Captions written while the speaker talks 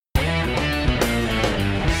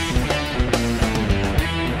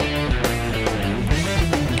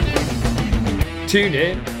Tune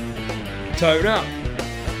in, tone up.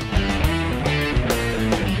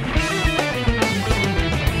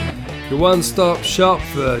 Your one-stop shop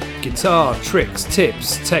for guitar tricks,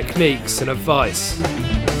 tips, techniques and advice.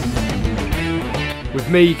 With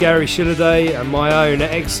me, Gary Shilliday, and my own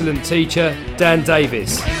excellent teacher, Dan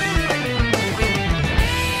Davis.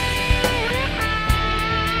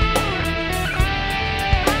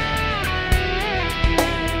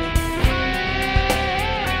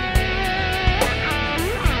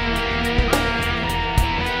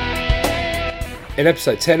 In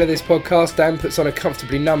episode 10 of this podcast, Dan puts on a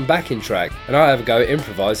Comfortably Numb backing track, and I have a go at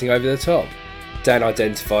improvising over the top. Dan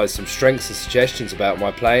identifies some strengths and suggestions about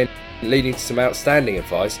my playing, leading to some outstanding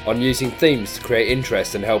advice on using themes to create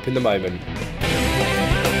interest and help in the moment.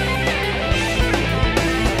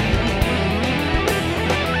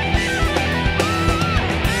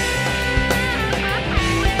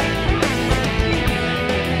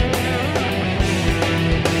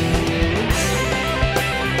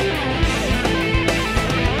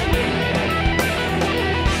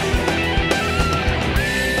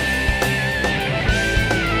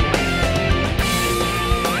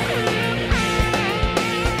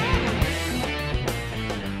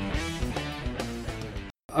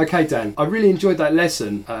 Okay, Dan, I really enjoyed that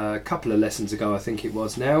lesson a couple of lessons ago, I think it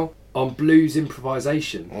was now, on blues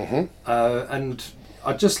improvisation. And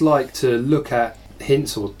I'd just like to look at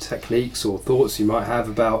hints or techniques or thoughts you might have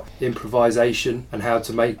about improvisation and how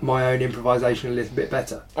to make my own improvisation a little bit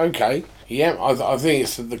better. Okay, yeah, I think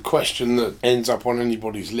it's the question that ends up on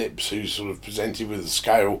anybody's lips who's sort of presented with a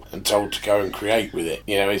scale and told to go and create with it.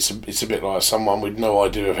 You know, it's a bit like someone with no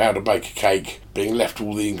idea of how to bake a cake being left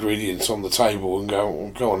all the ingredients on the table and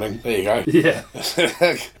go on then, there you go. Yeah.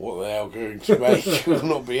 What the hell going to make will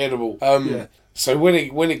not be edible. So when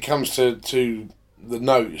it comes to the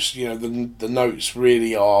notes, you know, the notes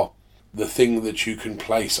really are the thing that you can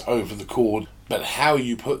place over the chord, but how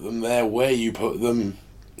you put them there, where you put them,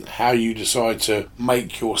 how you decide to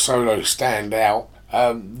make your solo stand out,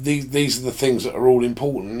 these are the things that are all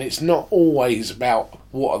important. It's not always about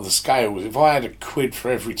what are the scales. If I had a quid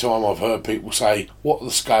for every time I've heard people say, what are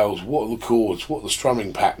the scales, what are the chords, what are the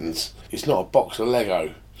strumming patterns, it's not a box of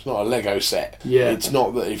Lego. It's not a Lego set. Yeah. It's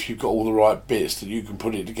not that if you've got all the right bits that you can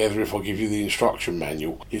put it together if I give you the instruction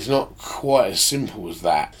manual. It's not quite as simple as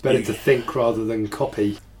that. It's better to think rather than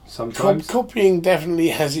copy sometimes. Copying definitely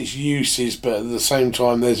has its uses, but at the same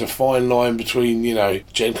time there's a fine line between, you know,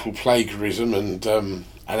 gentle plagiarism and an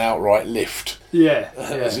outright lift. Yeah.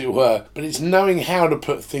 As it were. But it's knowing how to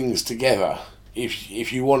put things together.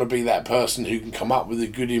 If you want to be that person who can come up with a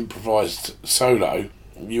good improvised solo,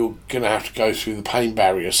 you're going to have to go through the pain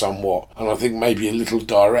barrier somewhat, and I think maybe a little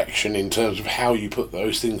direction in terms of how you put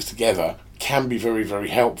those things together can be very, very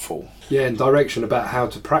helpful. Yeah, and direction about how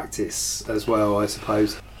to practice as well, I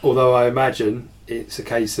suppose. Although I imagine it's a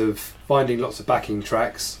case of finding lots of backing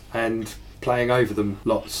tracks and playing over them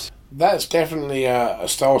lots. That's definitely a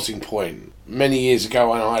starting point. Many years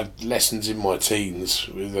ago when I had lessons in my teens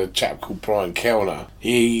with a chap called Brian Kellner,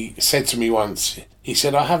 he said to me once, he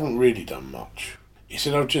said, I haven't really done much. He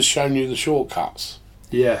said, I've just shown you the shortcuts.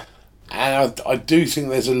 Yeah. And I do think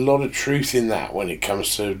there's a lot of truth in that when it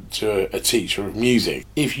comes to a teacher of music.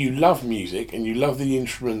 If you love music and you love the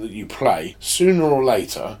instrument that you play, sooner or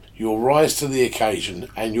later you'll rise to the occasion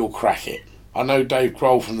and you'll crack it. I know Dave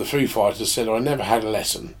Grohl from the Foo Fighters said, I never had a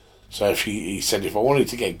lesson. So if he said if I wanted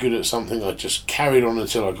to get good at something, I just carried on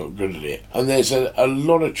until I got good at it. And there's a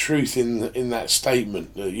lot of truth in that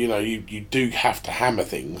statement. You know, you do have to hammer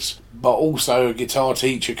things, but also a guitar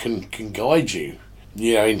teacher can guide you,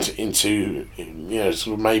 you know, into you know,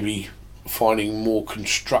 sort of maybe finding more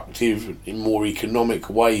constructive, more economic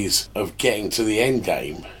ways of getting to the end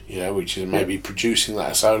game. You know, which is maybe producing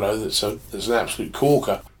that solo that's an absolute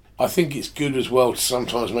corker. I think it's good as well to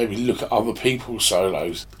sometimes maybe look at other people's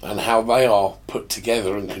solos and how they are put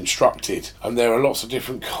together and constructed. And there are lots of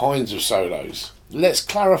different kinds of solos. Let's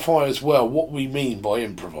clarify as well what we mean by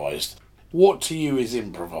improvised. What to you is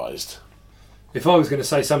improvised? If I was going to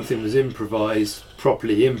say something was improvised,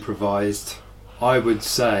 properly improvised, I would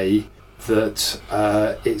say that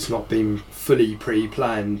it's not been fully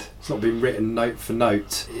pre-planned. It's not been written note for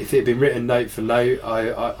note. If it had been written note for note,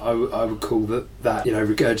 I would call that you know,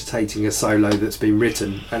 regurgitating a solo that's been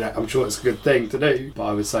written, and I'm sure it's a good thing to do, but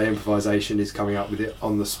I would say improvisation is coming up with it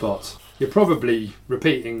on the spot. You're probably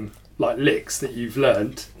repeating like licks that you've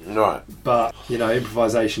learned, right? But you know,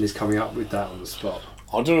 improvisation is coming up with that on the spot.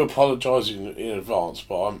 I do apologise in advance,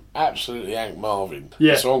 but I'm absolutely Hank Marvin.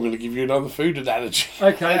 Yeah. So I'm going to give you another food analogy.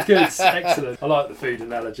 Okay, good. Excellent. I like the food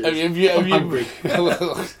analogies. Have you, I'm hungry.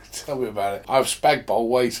 Tell me about it. I have spag bowl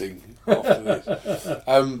waiting after this.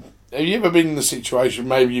 Have you ever been in the situation,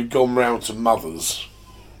 maybe you've gone round to mothers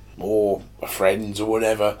or friends or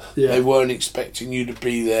whatever, they weren't expecting you to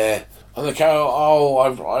be there, and they go,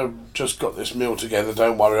 I've just got this meal together,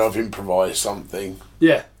 don't worry, I've improvised something.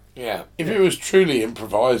 Yeah. Yeah. If it was truly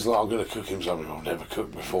improvised, like I'm going to cook him something I've never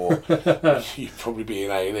cooked before, you'd probably be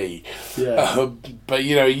in A&E. Yeah. But,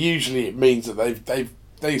 usually it means that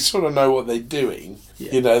they sort of know what they're doing.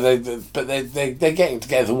 Yeah. They're getting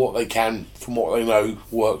together what they can from what they know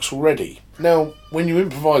works already. Now, when you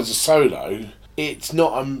improvise a solo, it's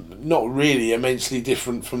not really immensely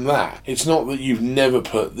different from that. It's not that you've never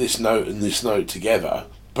put this note and this note together,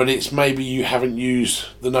 but it's maybe you haven't used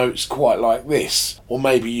the notes quite like this, or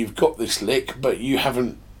maybe you've got this lick but you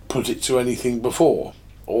haven't put it to anything before,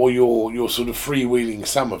 or you're sort of freewheeling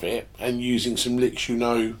some of it and using some licks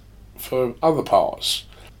for other parts.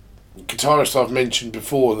 Guitarist I've mentioned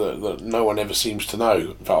before that no one ever seems to know.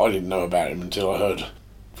 In fact, I didn't know about him until I heard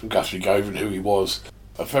from Guthrie Govan who he was.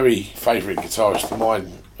 A very favourite guitarist of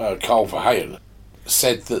mine, Carl Verheyen,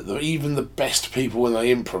 said that even the best people when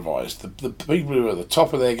they improvise, the people who are at the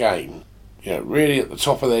top of their game, really at the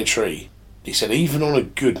top of their tree, he said even on a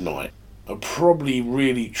good night, are probably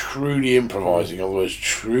really truly improvising, in other words,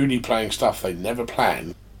 truly playing stuff they never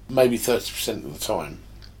planned, maybe 30% of the time.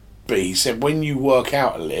 But he said when you work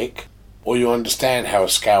out a lick, or you understand how a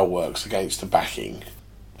scale works against a backing,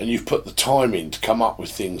 and you've put the time in to come up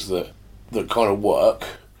with things that kind of work,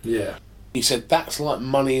 he said that's like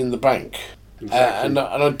money in the bank. Exactly. And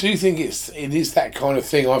I do think it is that kind of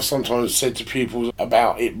thing. I've sometimes said to people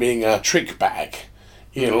about it being a trick bag.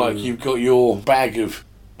 Like you've got your bag of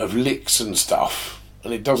licks and stuff,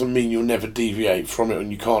 and it doesn't mean you'll never deviate from it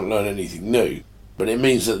and you can't learn anything new. But it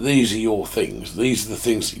means that these are your things. These are the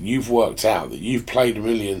things that you've worked out, that you've played a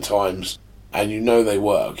million times, and you know they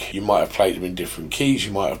work. You might have played them in different keys,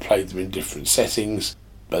 you might have played them in different settings,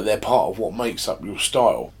 but they're part of what makes up your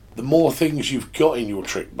style. The more things you've got in your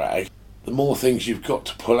trick bag, the more things you've got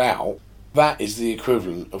to pull out. That is the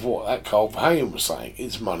equivalent of what that Carl Verheyen was saying.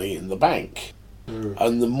 It's money in the bank.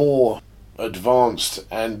 And the more advanced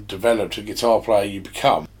and developed a guitar player you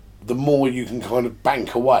become, the more you can kind of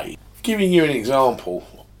bank away. Giving you an example,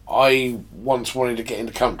 I once wanted to get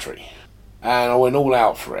into country, and I went all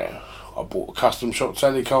out for it. I bought a custom shop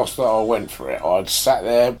Telecaster, I went for it. I'd sat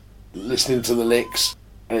there listening to the licks,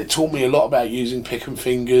 and it taught me a lot about using pick and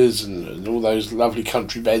fingers and all those lovely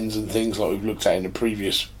country bends and things like we've looked at in a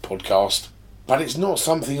previous podcast. But it's not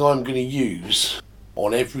something I'm going to use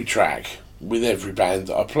on every track with every band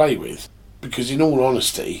that I play with, because in all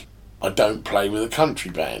honesty, I don't play with a country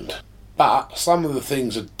band. But some of the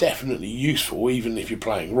things are definitely useful, even if you're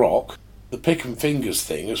playing rock. The pick and fingers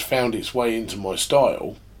thing has found its way into my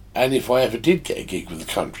style, and if I ever did get a gig with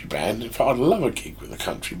a country band, in fact I'd love a gig with a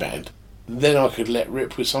country band, then I could let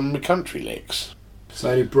rip with some of my country licks. So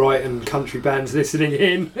any Brighton country bands listening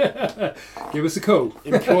in, give us a call.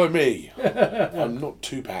 Employ me. I'm not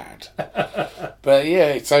too bad. But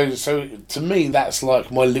yeah, so to me that's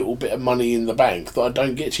like my little bit of money in the bank that I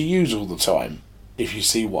don't get to use all the time, if you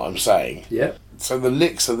see what I'm saying. Yeah. So the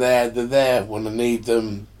licks are there, they're there when I need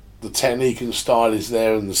them, the technique and style is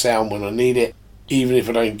there and the sound when I need it, even if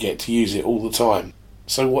I don't get to use it all the time.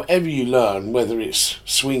 So whatever you learn, whether it's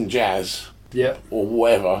swing jazz or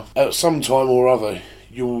whatever, at some time or other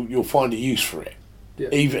you'll find a use for it.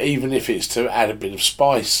 Yep. Even if it's to add a bit of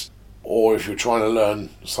spice, or if you're trying to learn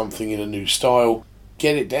something in a new style,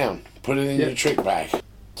 get it down, put it in your trick bag.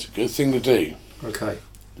 It's a good thing to do. Okay.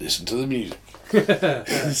 Listen to the music.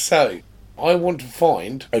 So, I want to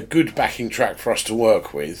find a good backing track for us to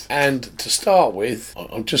work with, and to start with,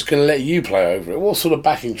 I'm just going to let you play over it. What sort of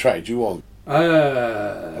backing track do you want?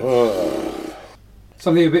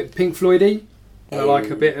 Something a bit Pink Floyd-y. Like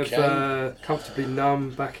a bit of Comfortably Numb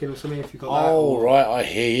backing or something, if you've got that. Oh, right, I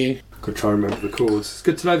hear you. Could try and remember the chords. It's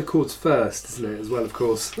good to know the chords first, isn't it, as well, of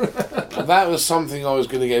course. That was something I was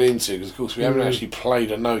going to get into, because of course we haven't actually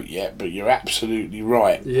played a note yet, but you're absolutely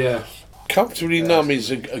right. Yeah. Comfortably Numb is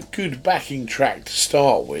a good backing track to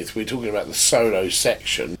start with. We're talking about the solo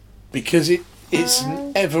section, because it's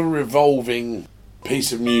an ever-revolving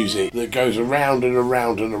piece of music that goes around and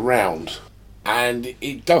around and around, and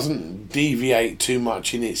it doesn't deviate too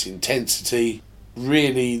much in its intensity.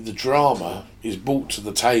 Really, the drama is brought to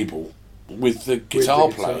the table with the guitar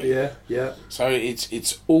playing. Yeah. So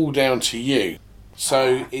it's all down to you.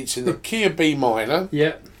 So it's in the key of B minor.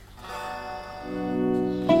 Yeah.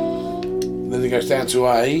 Then then it goes down to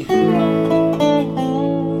A,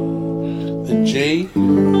 then G, E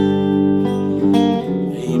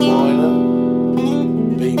minor,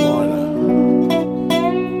 B minor.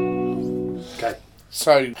 Okay.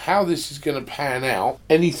 So how this is going to pan out,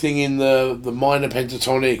 anything in the minor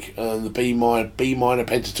pentatonic and the B minor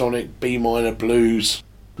pentatonic, B minor blues,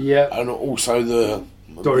 Yeah. and also the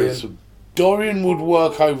Dorian. Dorian would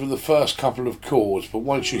work over the first couple of chords, but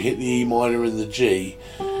once you hit the E minor and the G,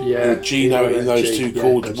 Yeah. the G note in those two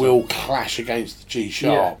chords gotcha. will clash against the G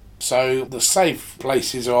sharp. Yeah. So the safe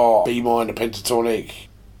places are B minor pentatonic,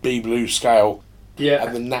 B blues scale, Yeah.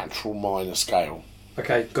 and the natural minor scale.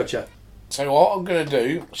 Okay, gotcha. So what I'm going to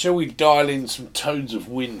do, shall we dial in some tones of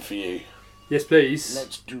wind for you? Yes, please.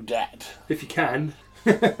 Let's do that. If you can.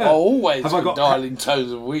 I always Have I got- dial in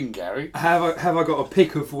tones of wind, Gary. Have I got a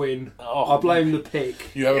pick of win? Oh. I blame the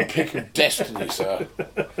pick. You have a pick of destiny, sir.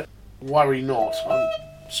 Worry not. I'm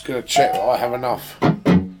just going to check that I have enough.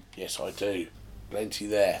 Yes, I do. Plenty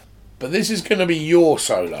there. But this is going to be your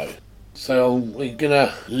solo. So we're going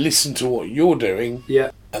to listen to what you're doing Yeah.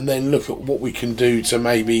 and then look at what we can do to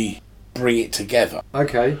maybe bring it together.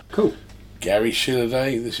 Okay, cool. Gary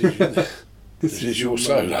Shilliday, this is this is your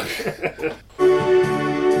solo.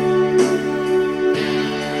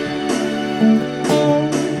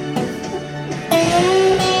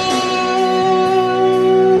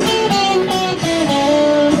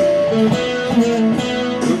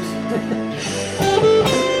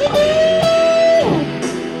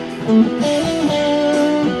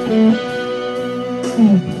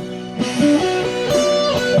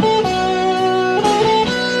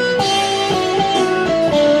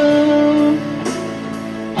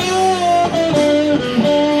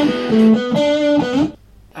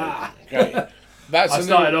 Okay. That's I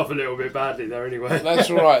started off a little bit badly there anyway. That's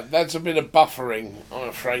all right. That's a bit of buffering, I'm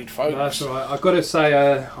afraid, folks. That's all right. I've got to say,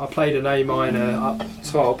 I played an A minor up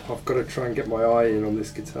top. I've got to try and get my eye in on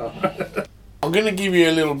this guitar. I'm going to give you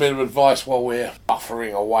a little bit of advice while we're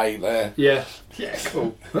buffering away there. Yeah. Yeah,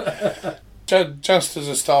 cool. Just as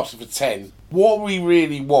a starter for 10, what we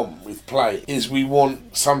really want with play is we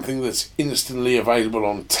want something that's instantly available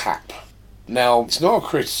on tap. Now, it's not a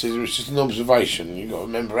criticism, it's just an observation. You've got to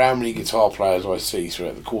remember how many guitar players I see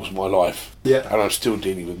throughout the course of my life. Yeah. And I'm still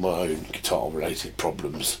dealing with my own guitar-related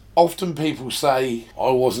problems. Often people say, I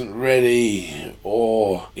wasn't ready,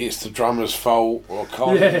 or it's the drummer's fault, or I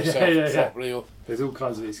can't hear myself properly. Or There's all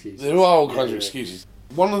kinds of excuses. there are all kinds of excuses.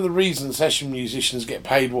 One of the reasons session musicians get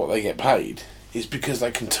paid what they get paid is because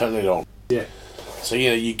they can turn it on. Yeah. So,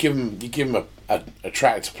 you give them a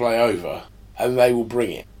track to play over, and they will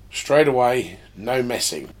bring it. Straight away, no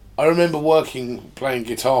messing. I remember playing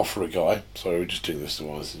guitar for a guy. Sorry, we're just doing this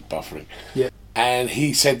while this is buffering. Yeah. And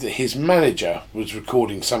he said that his manager was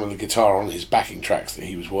recording some of the guitar on his backing tracks that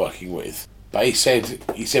he was working with. But he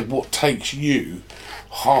said what takes you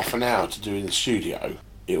half an hour to do in the studio,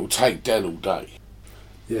 it will take Del all day.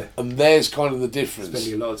 Yeah. And there's kind of the difference.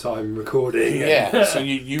 Spending a lot of time recording. Yeah. So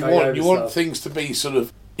you want things to be sort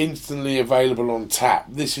of instantly available on tap.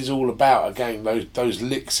 This is all about, again, those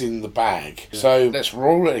licks in the bag. Yeah. So let's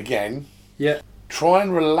roll it again. Yeah. Try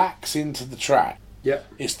and relax into the track. Yeah.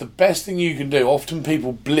 It's the best thing you can do. Often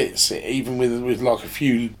people blitz it, even with like a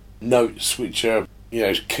few notes which are,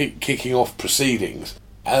 kicking off proceedings.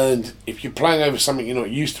 And if you're playing over something you're not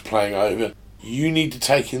used to playing over, you need to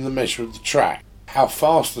take in the measure of the track. How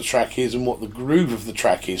fast the track is and what the groove of the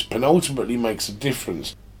track is penultimately makes a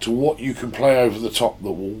difference to what you can play over the top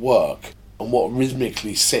that will work and what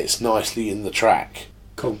rhythmically sits nicely in the track.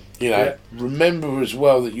 Cool. Remember as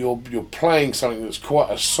well that you're playing something that's quite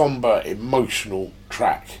a somber, emotional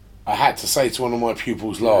track. I had to say to one of my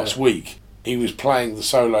pupils last week, he was playing the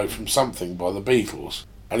solo from Something by the Beatles,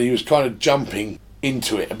 and he was kind of jumping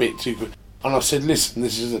into it a bit too quick. And I said, listen,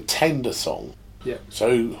 this is a tender song. Yeah.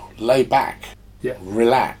 So lay back. Yeah.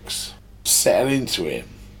 Relax. Settle into it.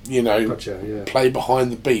 Gotcha, yeah. Play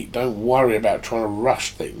behind the beat. Don't worry about trying to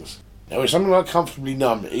rush things. Now, with something like Comfortably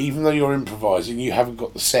Numb, even though you're improvising, you haven't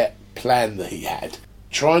got the set plan that he had.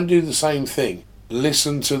 Try and do the same thing.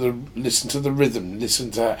 Listen to the rhythm. Listen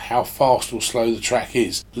to how fast or slow the track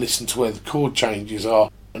is. Listen to where the chord changes are,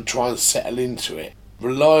 and try and settle into it.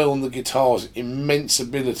 Rely on the guitar's immense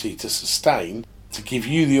ability to sustain, to give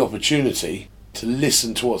you the opportunity to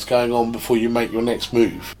listen to what's going on before you make your next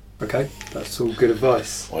move. Okay, that's all good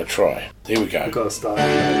advice. I try. Here we go. I've got to start.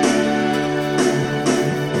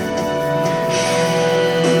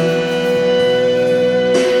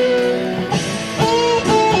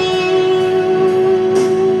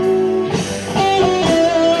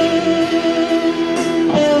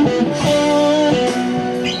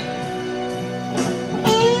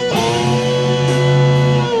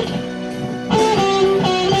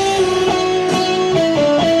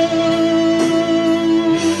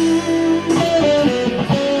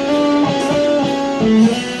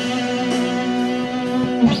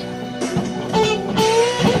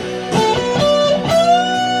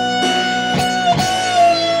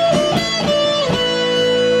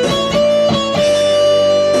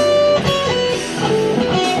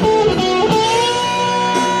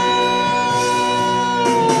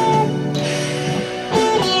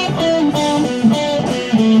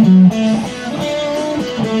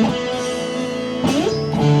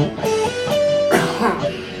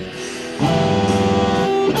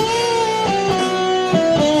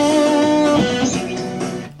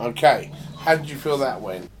 Okay, how did you feel that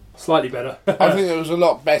went? Slightly better. I think it was a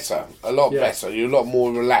lot better. Better. You're a lot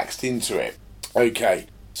more relaxed into it. Okay,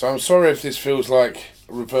 so I'm sorry if this feels like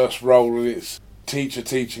a reverse role and it's teacher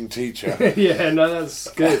teaching teacher. Yeah, no,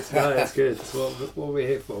 that's good. No, that's good. That's what we're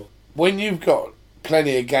here for. When you've got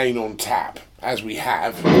plenty of gain on tap, as we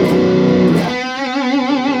have,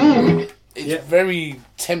 it's very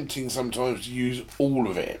tempting sometimes to use all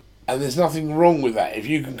of it. And there's nothing wrong with that. If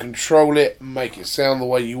you can control it and make it sound the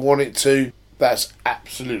way you want it to, that's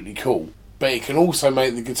absolutely cool. But it can also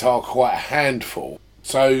make the guitar quite a handful.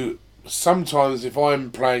 So sometimes if I'm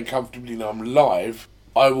playing Comfortably Numb live,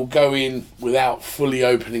 I will go in without fully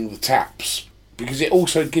opening the taps, because it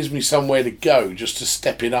also gives me somewhere to go just to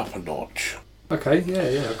step it up a notch. Okay,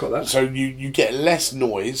 yeah, I've got that. So you get less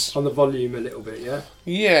noise. On the volume a little bit, yeah?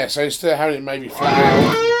 Yeah, so instead of having it maybe flat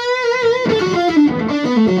out,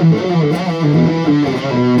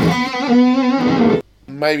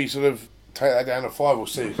 maybe sort of take that down to 5 or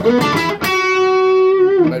 6.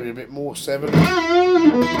 Maybe a bit more, 7.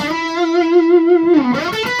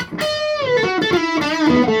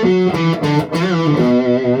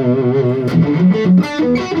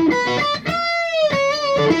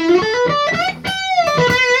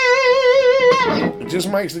 It just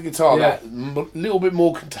makes the guitar that little bit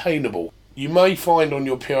more containable. You may find on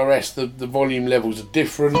your PRS the volume levels are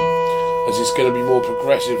different, as it's going to be more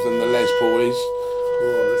progressive than the Les Paul is.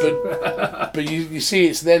 But you see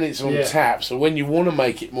it's on tap, so when you want to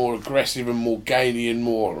make it more aggressive and more gainy and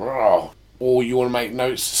more or you want to make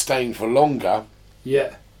notes sustain for longer,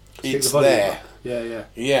 it's there.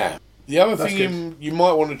 Yeah. The other thing you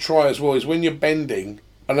might want to try as well is when you're bending,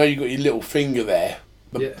 I know you've got your little finger there,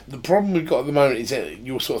 but the problem we've got at the moment is that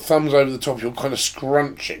your sort of thumb's over the top, you're kind of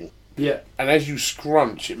scrunching. Yeah. And as you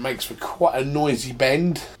scrunch, it makes for quite a noisy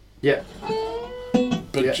bend. Yeah.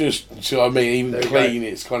 But just, so I mean, even clean,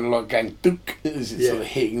 it's kind of like going dook as it's sort of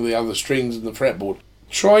hitting the other strings in the fretboard.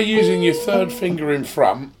 Try using your third finger in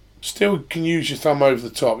front. Still can use your thumb over the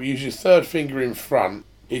top. Use your third finger in front.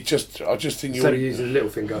 I just think instead of using the little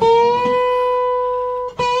finger.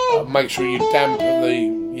 Make sure you dampen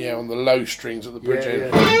on the low strings at the bridge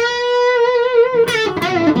end.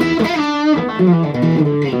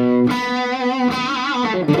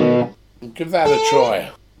 Give that a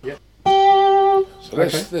try. So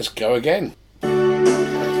let's go again.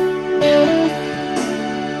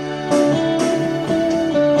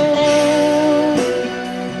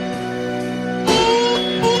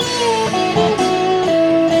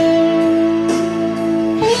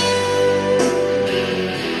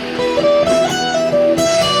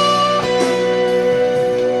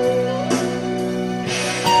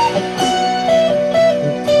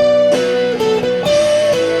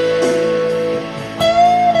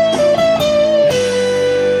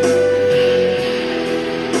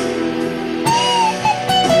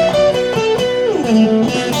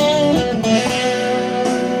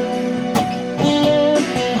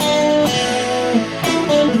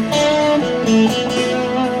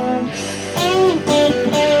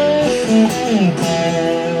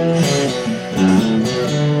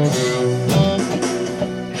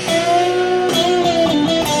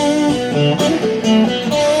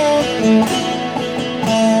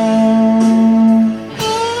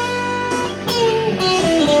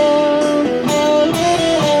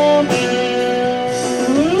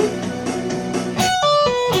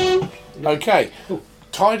 Okay,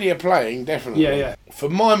 tidier playing, definitely. Yeah. For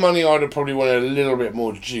my money, I'd have probably wanted a little bit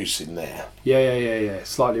more juice in there. Yeah.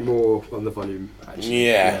 Slightly more on the volume, actually.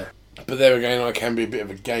 Yeah. But there again, I can be a bit of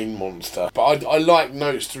a gain monster. But I like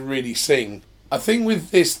notes to really sing. I think with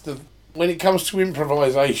this, when it comes to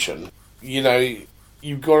improvisation,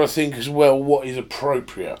 you've got to think as well what is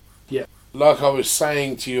appropriate. Yeah. Like I was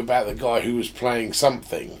saying to you about the guy who was playing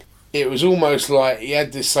something, it was almost like he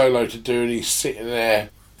had this solo to do and he's sitting there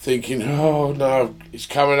thinking, oh no, it's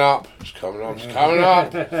coming up.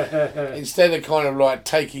 Instead of kind of like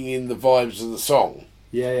taking in the vibes of the song.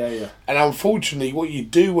 Yeah. And unfortunately, what you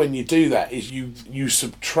do when you do that is you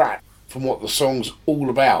subtract from what the song's all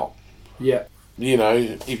about. Yeah.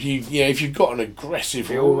 If you've got an aggressive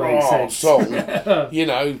raw song,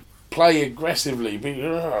 play aggressively.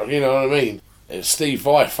 You know what I mean? Steve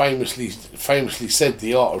Vai famously said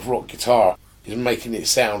the art of rock guitar is making it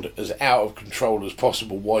sound as out of control as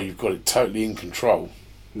possible while you've got it totally in control.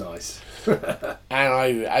 Nice. And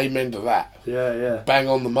I amen to that. Yeah. Bang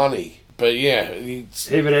on the money. But yeah,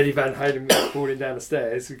 even Eddie Van Halen was falling down the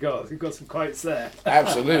stairs. We've got some quotes there.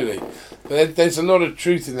 Absolutely. There's a lot of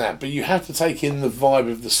truth in that, but you have to take in the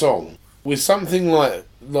vibe of the song. With something like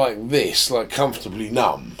this, like Comfortably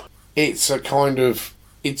Numb, it's a kind of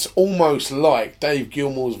It's almost like Dave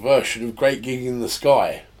Gilmour's version of Great Gig in the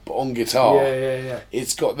Sky, but on guitar. Yeah.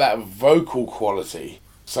 It's got that vocal quality.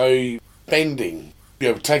 So bending,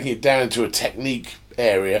 taking it down into a technique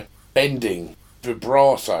area, bending,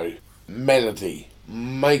 vibrato, melody,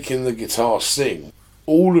 making the guitar sing.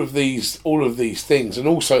 All of these things, and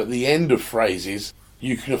also at the end of phrases,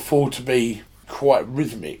 you can afford to be quite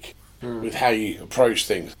rhythmic with how you approach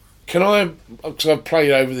things. Can I, because I've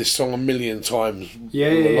played over this song a million times on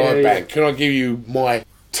the live band, can I give you my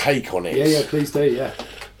take on it? Yeah, please do, yeah.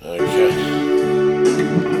 Okay.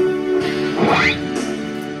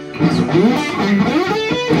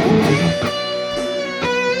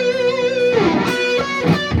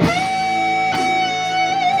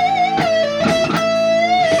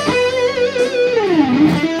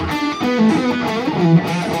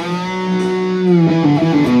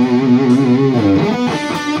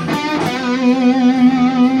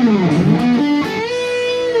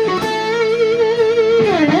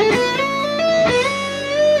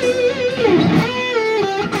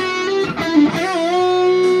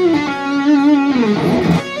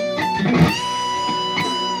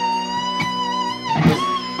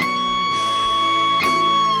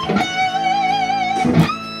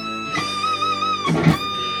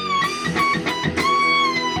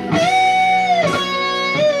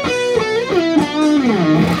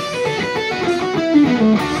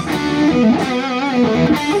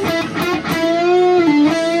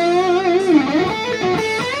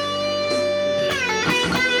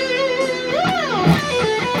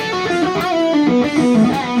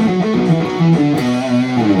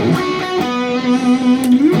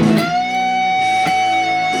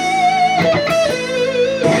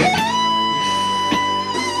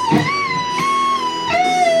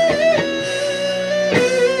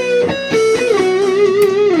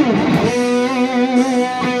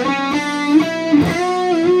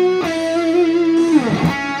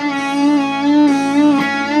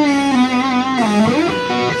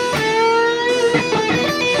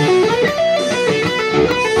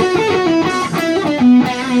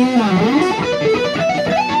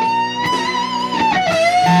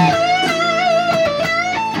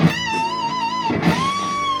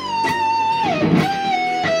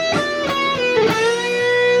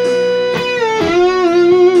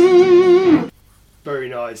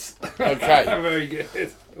 Okay. Very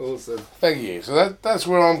good. Awesome. Thank you. So that's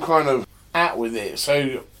where I'm kind of at with it.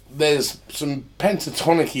 So there's some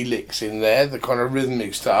pentatonic-y licks in there, the kind of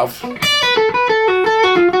rhythmic stuff. And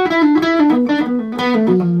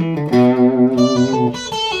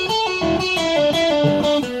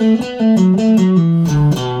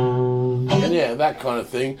yeah, that kind of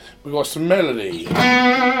thing. We've got some melody.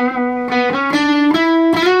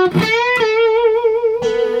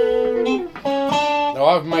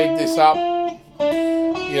 I've made this up.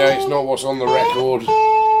 It's not what's on the record.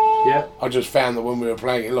 Yeah. I just found that when we were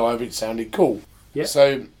playing it live, it sounded cool. Yeah.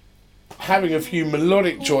 So having a few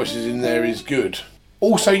melodic choices in there is good.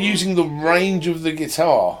 Also using the range of the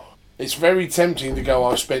guitar. It's very tempting to go,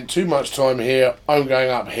 I've spent too much time here, I'm going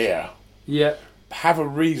up here. Yeah. Have a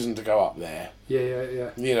reason to go up there.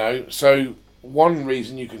 Yeah. So one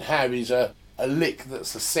reason you can have is a lick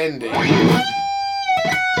that's ascending.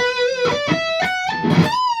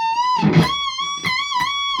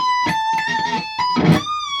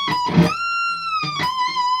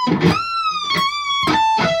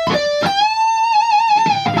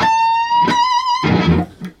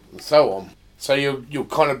 So on. So you're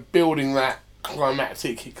kind of building that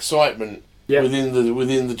climactic excitement within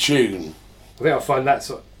the tune. I think I find that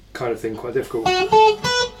kind of thing quite difficult.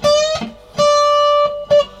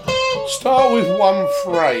 Start with one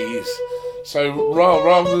phrase. So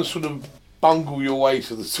rather than sort of bungle your way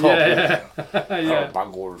to the top.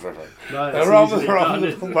 Bungle. Rather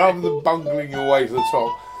than bungling your way to the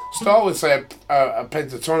top, start with, say, a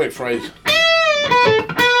pentatonic phrase.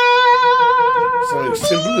 Something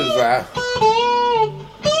simple as that.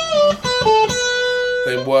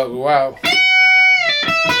 Then work well.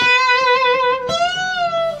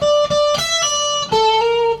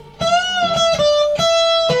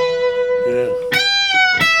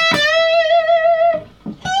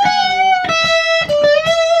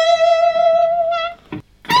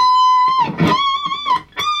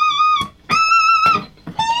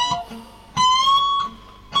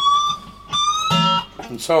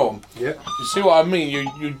 And so on. Yeah. You see what I mean?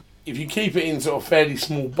 You if you keep it in sort of fairly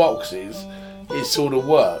small boxes, it sort of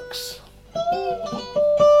works.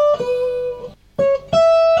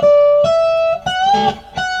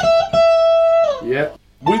 Yeah.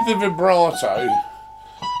 With the vibrato,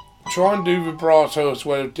 try and do vibrato as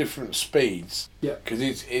well at different speeds. Yeah. Because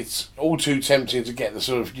it's all too tempting to get the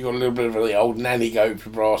sort of, you got a little bit of the old nanny goat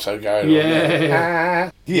vibrato going on.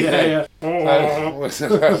 Yeah.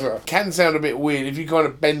 Can sound a bit weird if you kind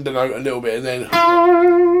of bend the note a little bit and then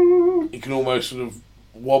it can almost sort of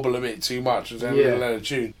wobble a bit too much and sound a little out of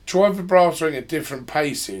tune. Try vibratoing at different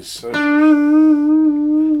paces. So.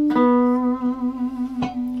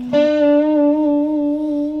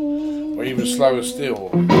 Or even slower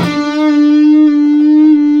still.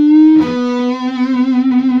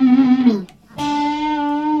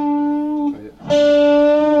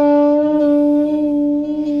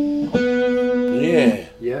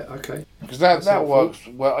 Okay. Because that works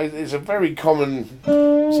well. It's a very common.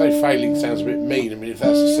 Say failing sounds a bit mean. I mean, if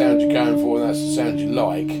that's the sound you're going for and that's the sound you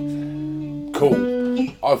like, cool.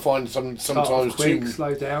 I find sometimes quick,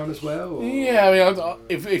 slow down as well. Or? Yeah, I mean,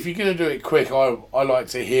 if you're going to do it quick, I like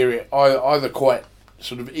to hear it either quite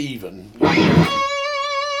sort of even,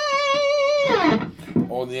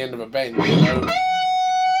 or on the end of a bend. You know.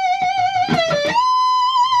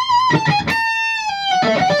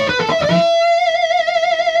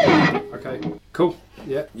 Cool.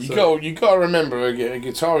 Yeah. You got to remember, a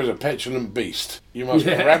guitar is a petulant beast. You must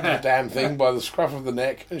grab the damn thing by the scruff of the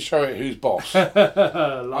neck and show it who's boss.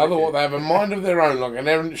 Otherwise, they have a mind of their own, like an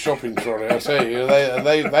errant shopping trolley. I tell you,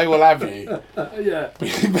 they will have you. Yeah.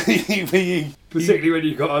 Particularly when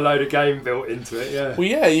you've got a load of game built into it. Yeah. Well,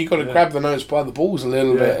 yeah, you got to grab the notes by the balls a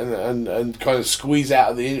little bit and kind of squeeze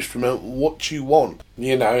out of the instrument what you want.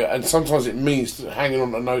 You know, and sometimes it means hanging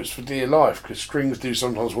on to notes for dear life, because strings do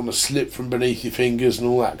sometimes want to slip from beneath your fingers and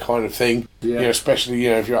all that kind of thing. Yeah. You know, especially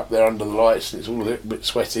if you're up there under the lights and it's all a little bit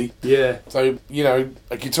sweaty. Yeah. So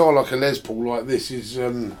a guitar like a Les Paul like this is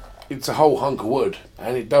it's a whole hunk of wood,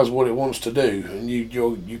 and it does what it wants to do, and you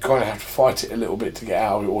kind of have to fight it a little bit to get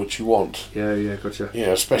out of it what you want. Yeah, gotcha. You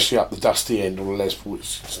know, especially up the dusty end on a Les Paul,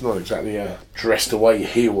 it's not exactly a dressed away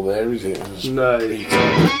heel there, is it? No.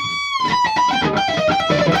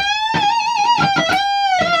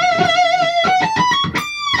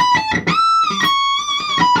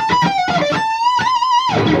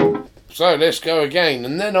 So let's go again,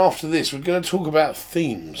 and then after this we're going to talk about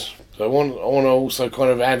themes. So I want to also kind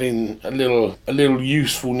of add in a little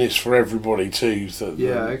usefulness for everybody too. So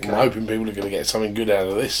I'm hoping people are going to get something good out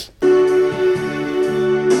of this.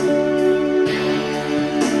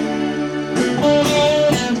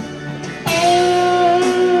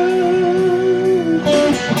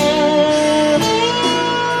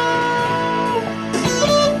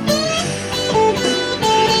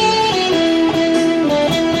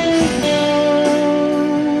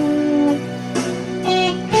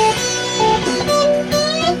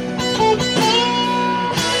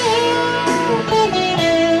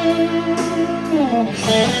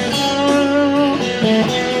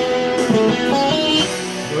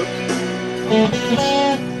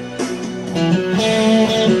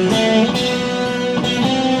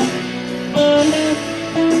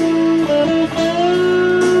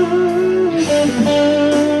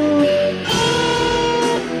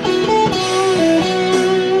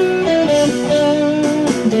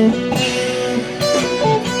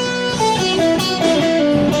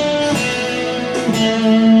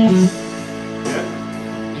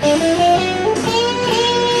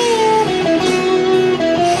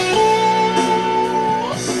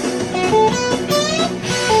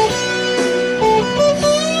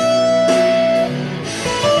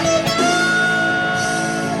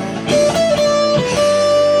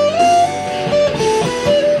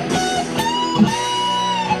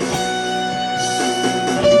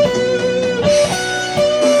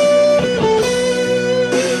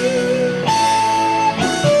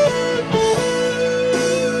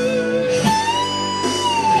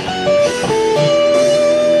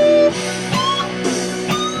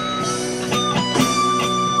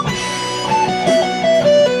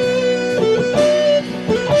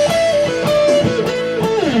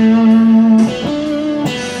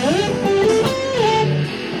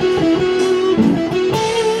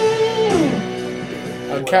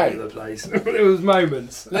 Okay. The place. It was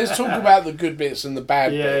moments. Let's talk about the good bits and the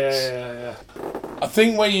bad bits. Yeah. I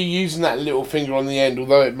think when you're using that little finger on the end,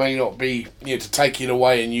 although it may not be, to take it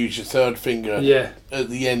away and use your third finger at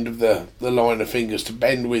the end of the line of fingers to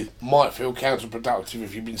bend with, might feel counterproductive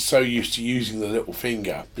if you've been so used to using the little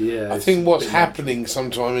finger. Yeah. I think what's happening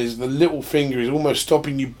sometimes is the little finger is almost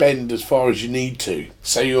stopping you bend as far as you need to.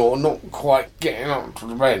 So you're not quite getting up to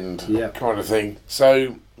the bend kind of thing.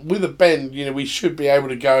 So with a bend, we should be able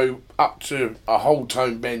to go up to a whole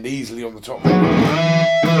tone bend easily on the top.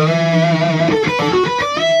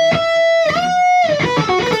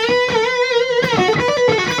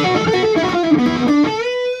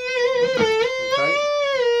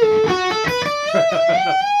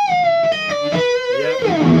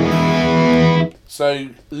 So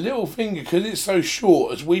little finger, because it's so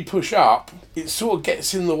short, as we push up, it sort of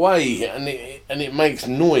gets in the way and it makes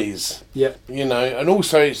noise. Yeah. You know, and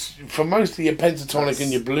also it's for most of your pentatonic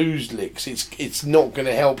and your blues licks, it's not going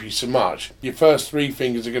to help you so much. Your first three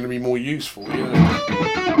fingers are going to be more useful. You know?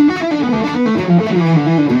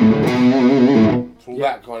 All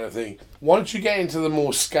that kind of thing. Once you get into the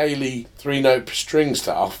more scaly 3-note per string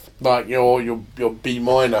stuff, like your B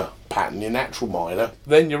minor pattern, your natural minor,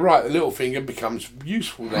 then you're right, the little finger becomes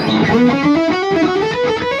useful then.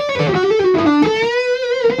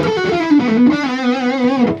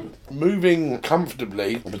 Moving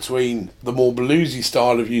comfortably between the more bluesy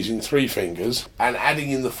style of using three fingers and adding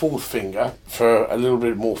in the fourth finger for a little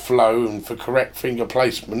bit more flow and for correct finger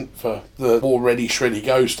placement for the more ready, shreddy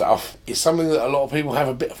go stuff is something that a lot of people have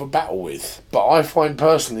a bit of a battle with. But I find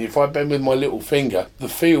personally, if I bend with my little finger, the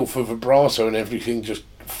feel for vibrato and everything just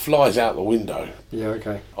flies out the window. Yeah,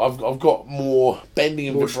 okay. I've got more bending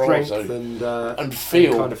and more vibrato strength and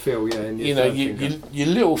feel. And kind of feel, yeah. In your your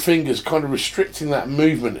little fingers kind of restricting that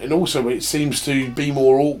movement, and also it seems to be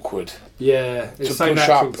more awkward. Yeah, it's so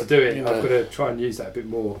natural to do it. You know, I've got to try and use that a bit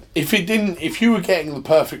more. If you were getting the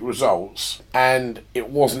perfect results and it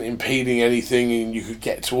wasn't impeding anything, and you could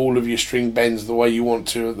get to all of your string bends the way you want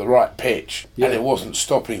to at the right pitch, and it wasn't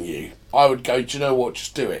stopping you, I would go, do you know what,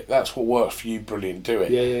 just do it. That's what works for you, brilliant, do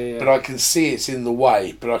it. Yeah. But I can see it's in the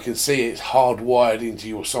way, but I can see it's hardwired into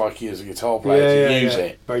your psyche as a guitar player to use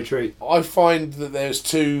it. Very true. I find that there's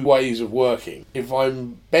two ways of working. If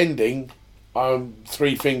I'm bending,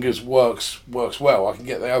 three fingers works well. I can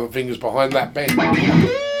get the other fingers behind that bend.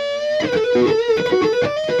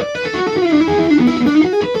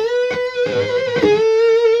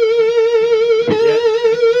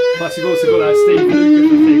 Plus you've also got that Steve Lukather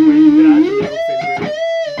thing where you can add your little finger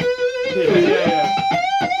in. Yeah.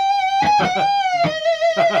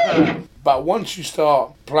 But once you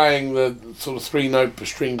start playing the sort of 3-note per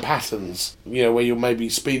string patterns, you know, where you're maybe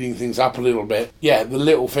speeding things up a little bit, the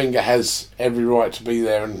little finger has every right to be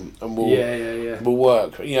there and will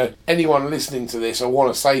work. You know, anyone listening to this, I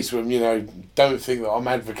want to say to them, you know, don't think that I'm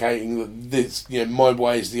advocating that this, you know, my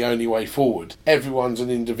way is the only way forward. Everyone's an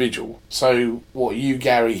individual. So what you,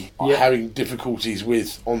 Gary, are having difficulties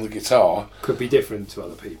with on the guitar could be different to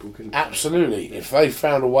other people, couldn't it? Absolutely. If they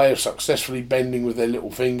found a way of successfully bending with their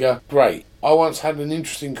little finger, great. I once had an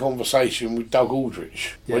interesting conversation with Doug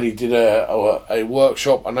Aldrich when he did a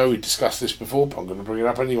workshop. I know we discussed this before, but I'm going to bring it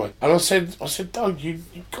up anyway. And I said, Doug, you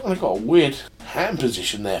kind of got a weird hand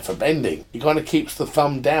position there for bending. He kind of keeps the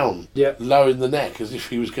thumb down, low in the neck, as if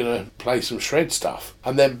he was going to play some shred stuff,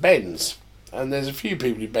 and then bends. And there's a few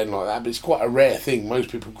people who bend like that, but it's quite a rare thing. Most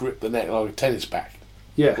people grip the neck like a tennis bat,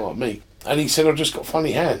 like me. And he said, I've just got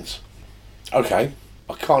funny hands. Okay.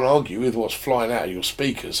 I can't argue with what's flying out of your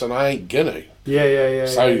speakers, and I ain't gonna.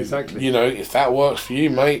 So, exactly. You know, if that works for you,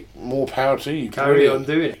 mate, more power to you. Carry on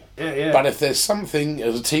doing it. Yeah. But if there's something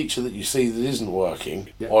as a teacher that you see that isn't working,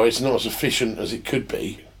 or it's not as efficient as it could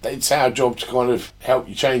be, it's our job to kind of help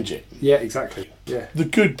you change it. Yeah, exactly. Yeah. The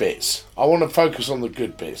good bits. I want to focus on the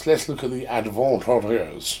good bits. Let's look at the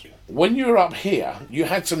advantages. When you were up here, you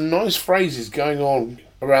had some nice phrases going on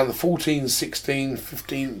around the 14, 16,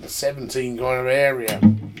 15, 17 kind of area.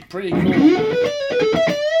 Pretty cool.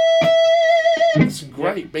 There's some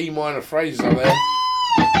great B minor phrases up there.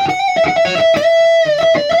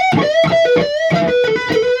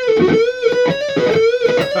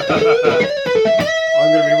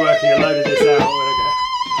 I'm going to be working a load of this out when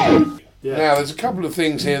I go. Now, there's a couple of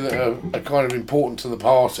things here that are kind of important to the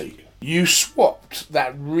party. You swapped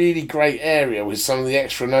that really great area with some of the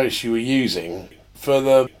extra notes you were using for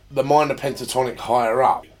the minor pentatonic higher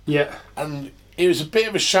up. Yeah. And it was a bit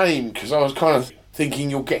of a shame because I was kind of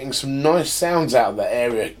thinking you're getting some nice sounds out of that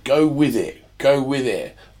area. Go with it.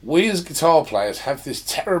 We as guitar players have this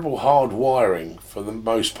terrible hard wiring for the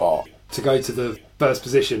most part. To go to the first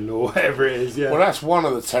position or whatever it is, Well, that's one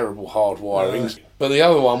of the terrible hard wirings. But the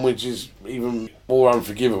other one, which is even more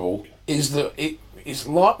unforgivable, is that it's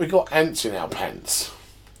like we got ants in our pants.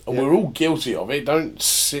 And we're all guilty of it. Don't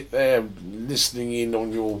sit there listening in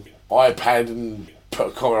on your iPad and put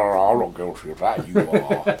a comment on, I'm not guilty of that. You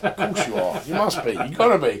are. Of course you are. You must be. You got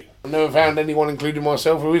to be. I've never found anyone, including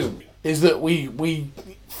myself, who isn't. Is that we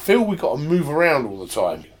feel we got to move around all the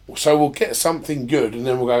time. So we'll get something good and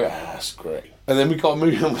then we'll go, that's great. And then we've got to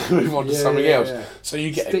move on to something else. Yeah. So you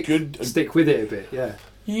get stick with it a bit, yeah.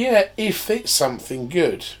 Yeah, if it's something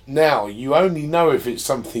good. Now, you only know if it's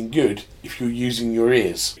something good if you're using your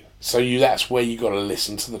ears. So that's where you got to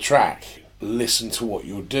listen to the track, listen to what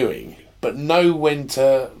you're doing, but know when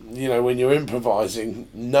to, when you're improvising,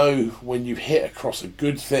 know when you hit across a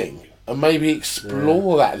good thing and maybe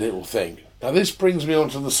explore that little thing. Now this brings me on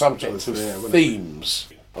to the subject of themes.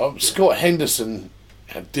 Scott Henderson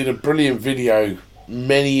did a brilliant video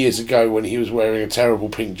many years ago when he was wearing a terrible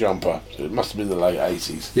pink jumper. So it must have been the late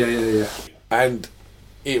 80s. Yeah. And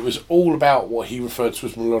it was all about what he referred to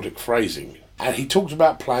as melodic phrasing. And he talked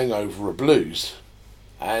about playing over a blues.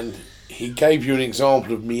 And he gave you an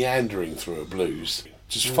example of meandering through a blues.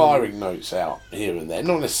 Just firing notes out here and there.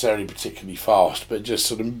 Not necessarily particularly fast, but just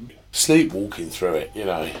sort of sleepwalking through it, you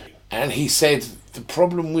know. And he said the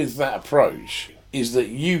problem with that approach is that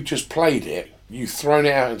you just played it, you've thrown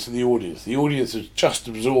it out into the audience has just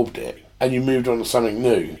absorbed it, and you moved on to something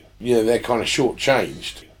new. You know, they're kind of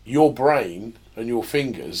short-changed. Your brain and your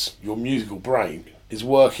fingers, your musical brain, is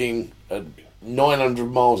working at 900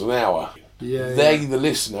 miles an hour. They, the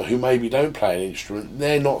listener, who maybe don't play an instrument,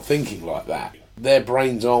 they're not thinking like that. Their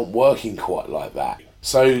brains aren't working quite like that.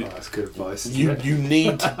 So that's good advice. You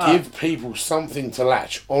need to give people something to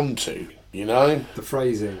latch onto, you know? The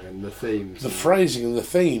phrasing and the themes. The phrasing and the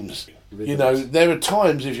themes. You know, there are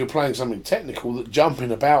times if you're playing something technical that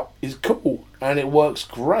jumping about is cool and it works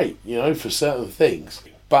great, you know, for certain things.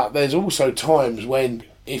 But there's also times when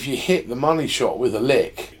if you hit the money shot with a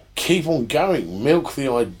lick, keep on going, milk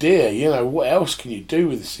the idea. You know, what else can you do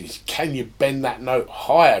with this? Can you bend that note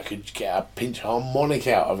higher? Could you get a pinch harmonic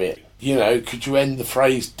out of it? You know, could you end the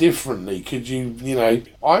phrase differently? Could you, you know,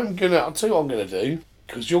 I'll tell you what I'm going to do,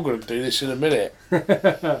 because you're going to do this in a minute.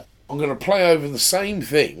 I'm going to play over the same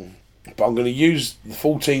thing, but I'm going to use the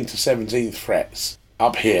 14th to 17th frets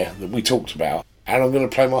up here that we talked about, and I'm going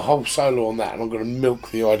to play my whole solo on that, and I'm going to milk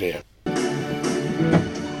the idea.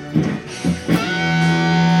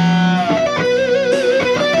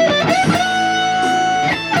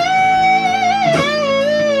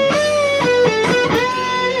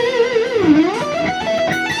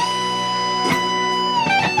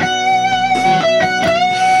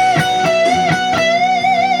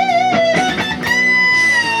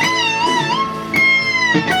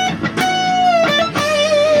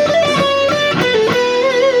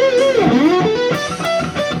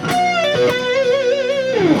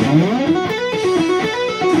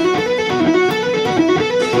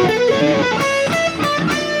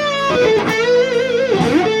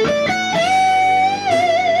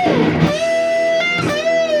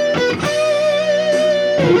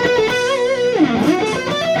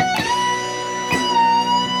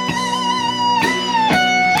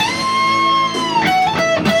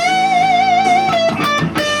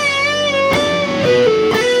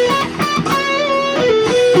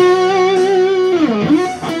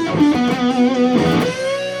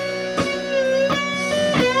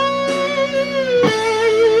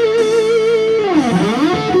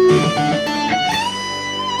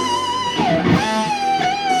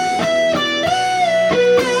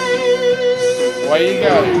 Away you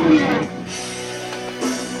go.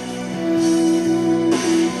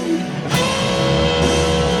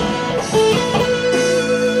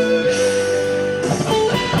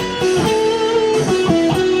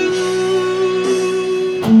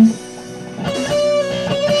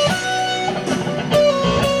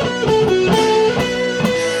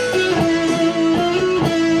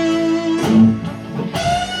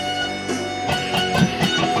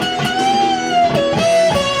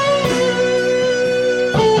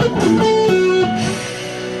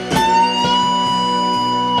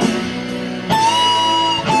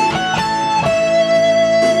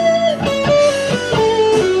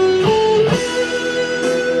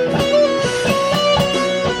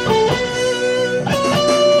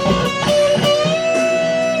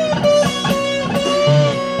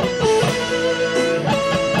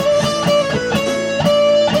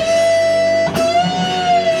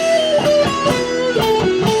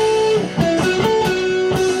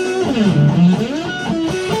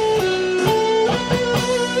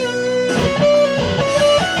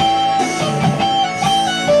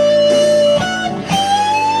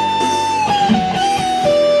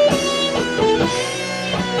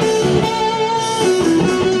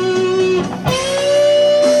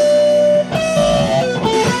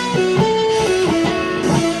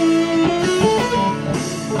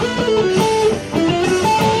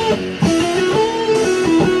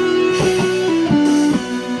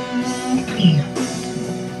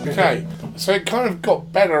 Okay, so it kind of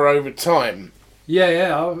got better over time.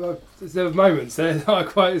 Yeah. There were moments there I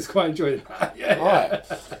quite enjoyed that. Right.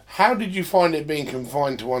 How did you find it being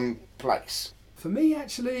confined to one place? For me,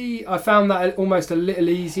 actually, I found that almost a little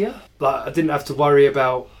easier. Like, I didn't have to worry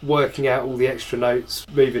about working out all the extra notes,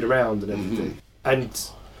 moving around and everything. And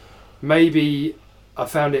maybe I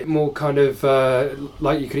found it more kind of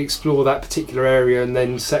like you could explore that particular area and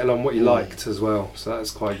then settle on what you liked as well. So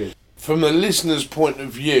that's quite good. From the listener's point of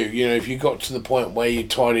view, you know, if you got to the point where you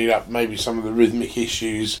tidied up maybe some of the rhythmic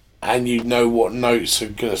issues and you know what notes are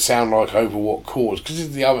going to sound like over what chords,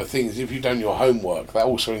 because the other thing is, if you've done your homework, that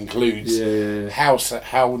also includes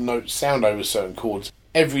how notes sound over certain chords.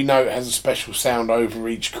 Every note has a special sound over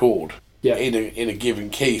each chord in a given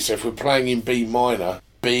key. So if we're playing in B minor,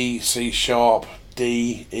 B, C sharp,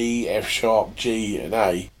 D, E, F sharp, G and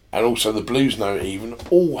A, and also the blues note even,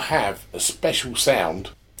 all have a special sound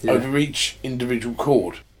over each individual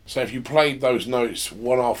chord. So if you played those notes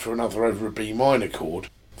one after another over a B minor chord,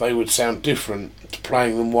 they would sound different to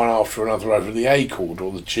playing them one after another over the A chord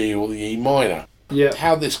or the G or the E minor. Yeah.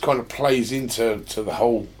 How this kind of plays into the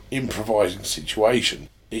whole improvising situation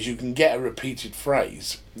is you can get a repeated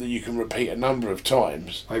phrase that you can repeat a number of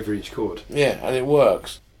times over each chord. Yeah, and it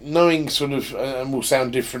works. Knowing sort of, and will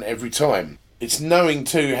sound different every time. It's knowing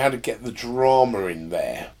too how to get the drama in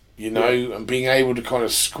there, you know, and being able to kind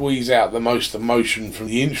of squeeze out the most emotion from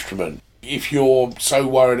the instrument. If you're so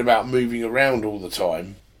worried about moving around all the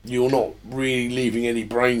time, you're not really leaving any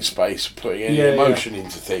brain space for putting any emotion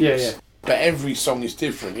into things. Yeah. But every song is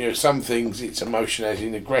different. You know, some things it's emotion as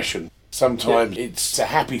in aggression. Sometimes it's a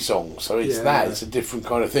happy song, so it's it's a different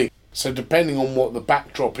kind of thing. So depending on what the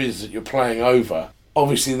backdrop is that you're playing over,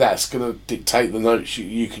 obviously that's going to dictate the notes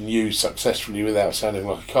you can use successfully without sounding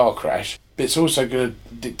like a car crash. But it's also going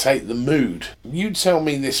to dictate the mood. You tell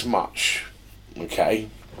me this much, okay?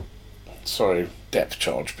 Sorry, depth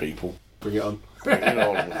charge people. Bring it on. Bring it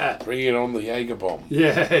on. Bring it on, the Jaeger bomb.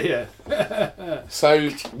 Yeah. So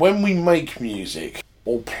when we make music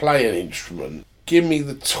or play an instrument, give me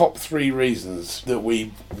the top 3 reasons that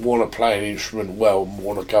we want to play an instrument well and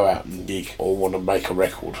want to go out and gig or want to make a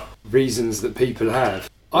record. Reasons that people have.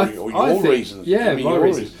 Or your reasons. Yeah, my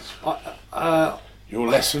reasons. Your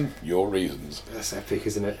lesson, your reasons. That's epic,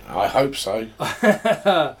 isn't it? I hope so.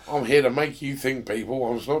 I'm here to make you think,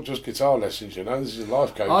 people. It's not just guitar lessons, you know. This is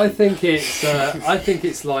life coaching. I think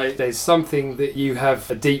it's like there's something that you have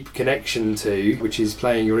a deep connection to, which is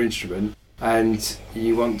playing your instrument, and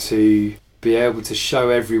you want to be able to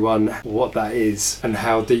show everyone what that is and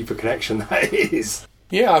how deep a connection that is.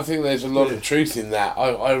 Yeah, I think there's a lot of truth in that.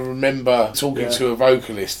 I remember talking to a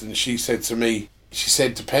vocalist, and she said to me,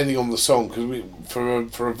 depending on the song, because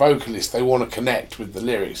for a vocalist, they want to connect with the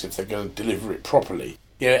lyrics if they're going to deliver it properly.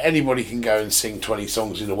 You know, anybody can go and sing 20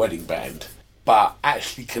 songs in a wedding band, but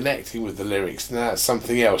actually connecting with the lyrics, now that's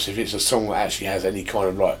something else. If it's a song that actually has any kind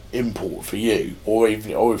of like import for you, or if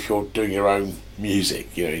you're doing your own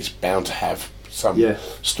music, you know, it's bound to have some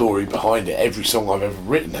story behind it. Every song I've ever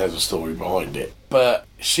written has a story behind it. But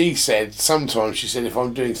she said, sometimes, if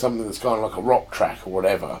I'm doing something that's kind of like a rock track or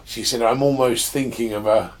whatever, she said, I'm almost thinking of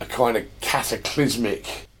a kind of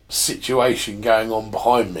cataclysmic situation going on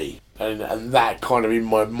behind me. And that kind of in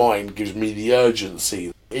my mind gives me the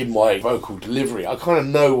urgency in my vocal delivery. I kind of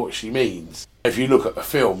know what she means. If you look at the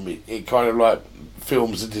film, it kind of like,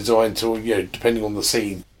 films are designed to, you know, depending on the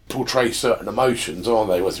scene, portray certain emotions, aren't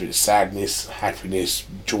they? Whether it's sadness, happiness,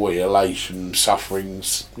 joy, elation,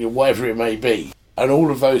 sufferings, you know, whatever it may be. And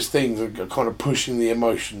all of those things are kind of pushing the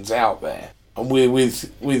emotions out there. And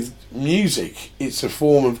with music, it's a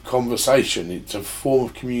form of conversation, it's a form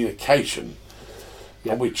of communication.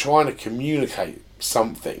 Yep. And we're trying to communicate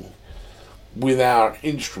something with our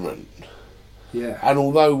instrument. Yeah. And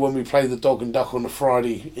although when we play the Dog and Duck on a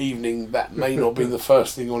Friday evening, that may not be the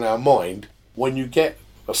first thing on our mind, when you get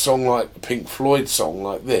a song like a Pink Floyd song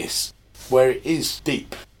like this, where it is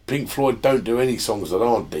deep. Pink Floyd don't do any songs that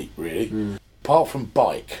aren't deep, really. Apart from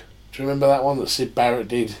Bike. Do you remember that one that Syd Barrett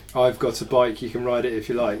did? I've got a bike, you can ride it if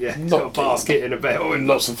you like. Yeah, not it's got a basket and a bell. And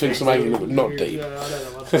lots of things to make it look not deep. Yeah, I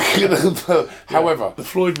know that one. However, the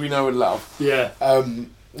Floyd we know and love,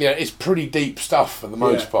 it's pretty deep stuff for the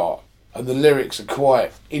most part. And the lyrics are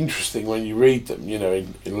quite interesting when you read them, you know,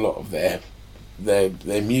 in a lot of their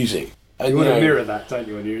music. And, you want to mirror that, don't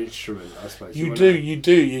you, on your instrument, I suppose? You do.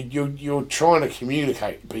 You're trying to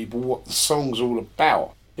communicate to people what the song's all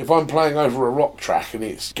about. If I'm playing over a rock track and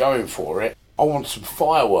it's going for it, I want some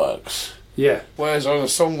fireworks. Yeah. Whereas on a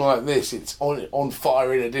song like this, it's on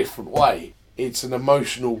fire in a different way. It's an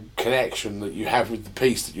emotional connection that you have with the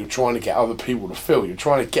piece that you're trying to get other people to feel. You're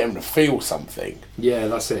trying to get them to feel something. Yeah,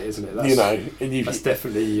 that's it, isn't it? That's, you know, and that's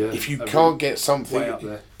definitely. If you can't get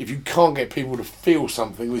something, if you can't get people to feel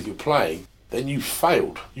something with your playing, then you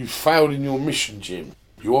failed. You failed in your mission, Jim.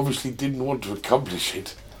 You obviously didn't want to accomplish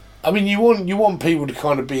it. I mean, you want people to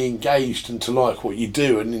kind of be engaged and to like what you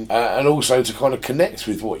do, and also to kind of connect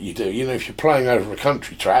with what you do. You know, if you're playing over a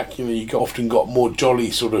country track, you know, you've often got more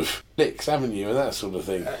jolly sort of licks, haven't you, and that sort of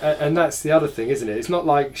thing. And that's the other thing, isn't it? It's not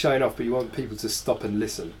like showing off, but you want people to stop and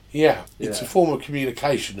listen. Yeah, it's a form of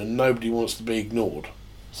communication, and nobody wants to be ignored.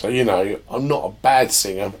 So, you know, I'm not a bad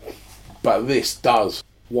singer, but this does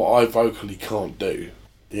what I vocally can't do.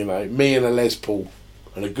 You know, me and a Les Paul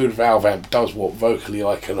and a good valve amp does what vocally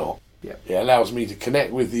I cannot. Yep. It allows me to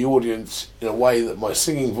connect with the audience in a way that my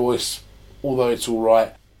singing voice, although it's all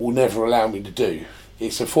right, will never allow me to do.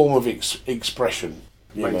 It's a form of expression.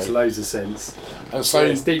 Makes loads of sense. And so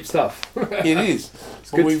it's deep stuff. It is.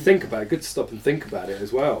 It's good to think about it. Good to stop and think about it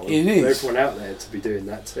as well. It is. For everyone out there to be doing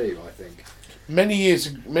that too, I think. Many years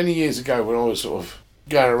ago, when I was sort of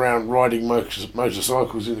going around riding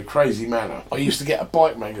motorcycles in a crazy manner, I used to get a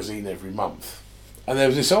bike magazine every month. And there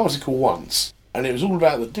was this article once, and it was all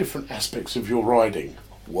about the different aspects of your riding.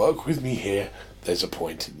 Work with me here, there's a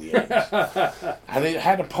point in the end. And it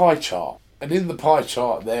had a pie chart. And in the pie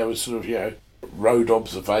chart there was sort of, you know, road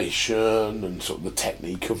observation and sort of the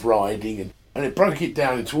technique of riding. And it broke it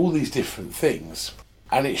down into all these different things.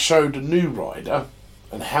 And it showed a new rider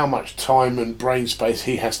and how much time and brain space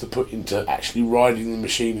he has to put into actually riding the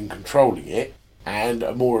machine and controlling it. And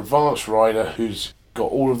a more advanced rider who's got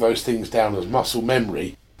all of those things down as muscle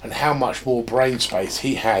memory, and how much more brain space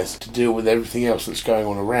he has to deal with everything else that's going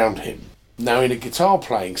on around him. Now, in a guitar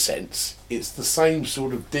playing sense, it's the same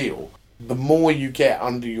sort of deal. The more you get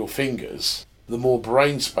under your fingers, the more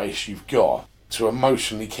brain space you've got to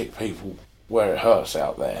emotionally kick people where it hurts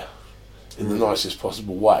out there, in the nicest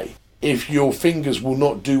possible way. If your fingers will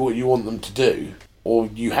not do what you want them to do, or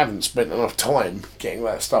you haven't spent enough time getting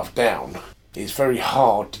that stuff down, it's very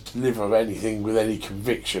hard to deliver anything with any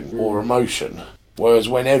conviction or emotion. Whereas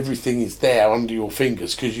when everything is there under your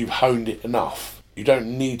fingers because you've honed it enough, you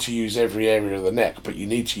don't need to use every area of the neck, but you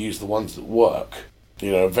need to use the ones that work.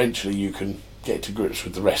 You know, eventually you can get to grips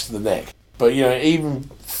with the rest of the neck. But, you know, even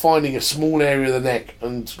finding a small area of the neck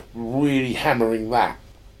and really hammering that,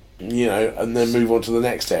 you know, and then move on to the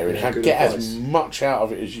next area and get as much out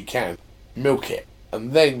of it as you can. Milk it.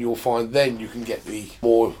 And then you'll find then you can get the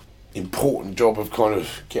more important job of kind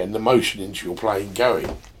of getting the motion into your playing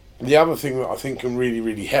going. The other thing that I think can really,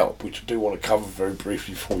 really help, which I do want to cover very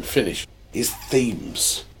briefly before we finish, is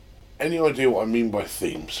themes. Any idea what I mean by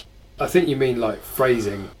themes? I think you mean like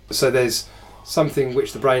phrasing. So there's something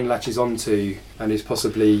which the brain latches onto and is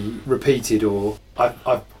possibly repeated, or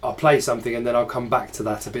I'll play something and then I'll come back to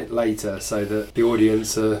that a bit later so that the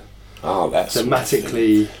audience are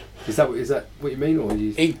thematically... Is that what you mean? Or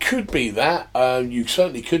It could be that. You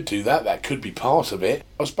certainly could do that. That could be part of it.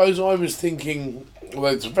 I suppose I was thinking,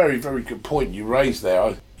 well, it's a very, very good point you raised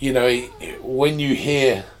there. You know, when you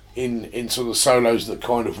hear in sort of solos that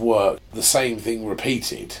kind of work the same thing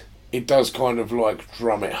repeated, it does kind of like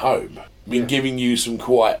drum it home. I've been giving you some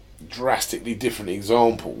quite drastically different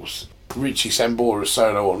examples. Richie Sambora's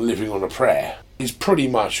solo on Living on a Prayer is pretty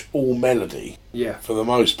much all melody for the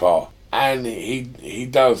most part. And he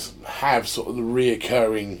does have sort of the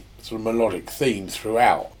reoccurring sort of melodic theme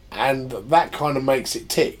throughout. And that kind of makes it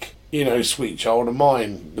tick. You know, Sweet Child of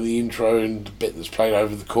Mine, the intro and the bit that's played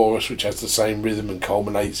over the chorus, which has the same rhythm and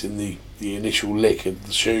culminates in the initial lick of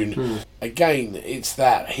the tune. Again, it's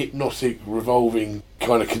that hypnotic, revolving,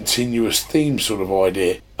 kind of continuous theme sort of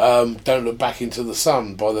idea. Don't Look Back into the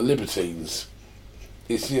Sun by the Libertines.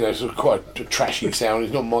 It's, you know, sort of quite a trashy sound.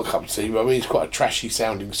 It's not my cup of tea, but I mean, it's quite a trashy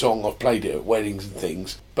sounding song. I've played it at weddings and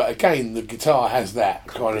things. But again, the guitar has that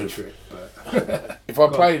kind of... If I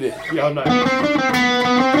played it... Yeah, I know.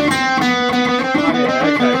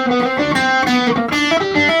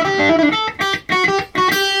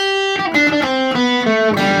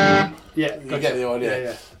 Yeah, you get the idea.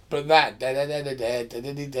 Yeah. But that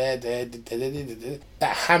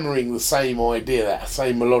hammering the same idea, that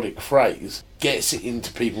same melodic phrase, gets it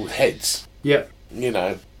into people's heads. Yeah. You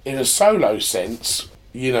know, in a solo sense,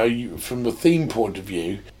 you know, from the theme point of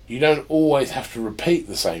view, you don't always have to repeat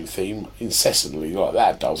the same theme incessantly like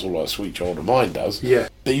that does, or like Sweet Child of Mine does. Yeah.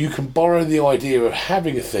 But you can borrow the idea of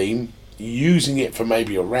having a theme, using it for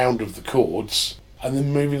maybe a round of the chords, and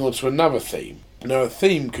then moving on to another theme. Now, a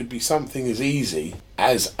theme could be something as easy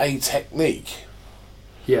as a technique.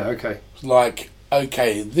 Yeah, okay. Like,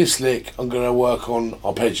 okay, this lick I'm going to work on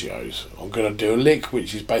arpeggios. I'm going to do a lick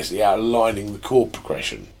which is basically outlining the chord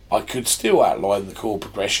progression. I could still outline the chord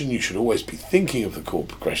progression. You should always be thinking of the chord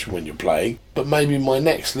progression when you're playing. But maybe my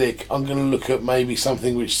next lick, I'm going to look at maybe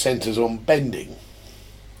something which centres on bending.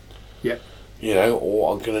 Yeah. You know,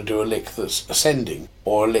 or I'm going to do a lick that's ascending,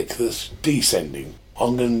 or a lick that's descending.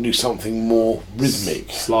 I'm going to do something more rhythmic.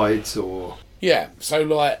 Slides or... Yeah, so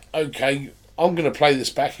like, okay, I'm going to play this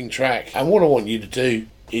backing track, and what I want you to do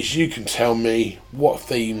is you can tell me what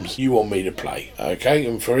themes you want me to play, okay?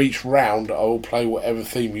 And for each round, I will play whatever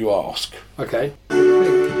theme you ask. Okay.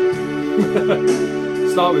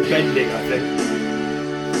 Start with bending, I think.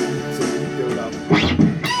 So we can build up.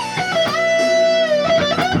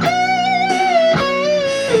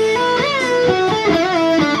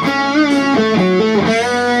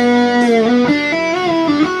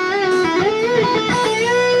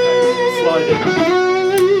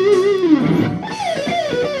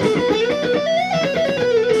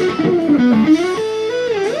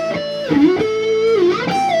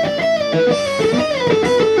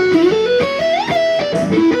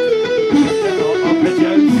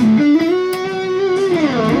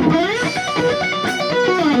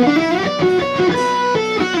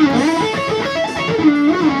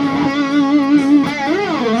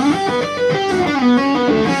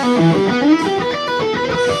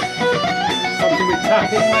 Something with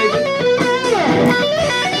tapping, maybe?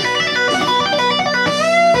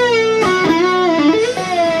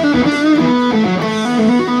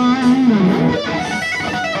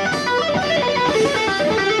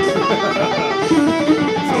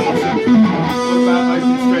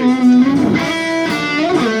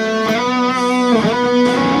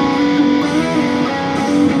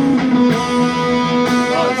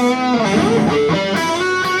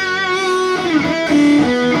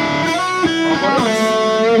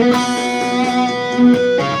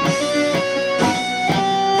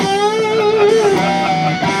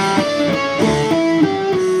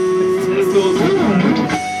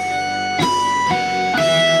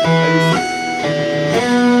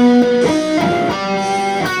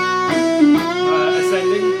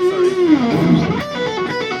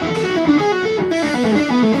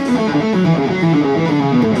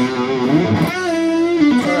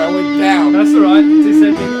 That's alright,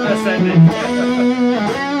 descending, ascending.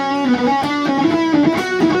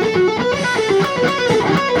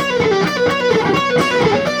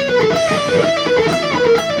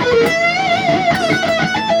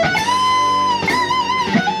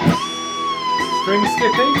 String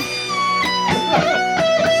skipping.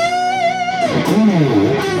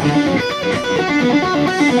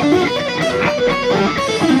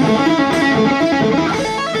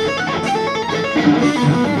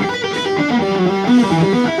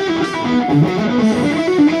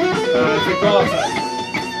 Vibrato.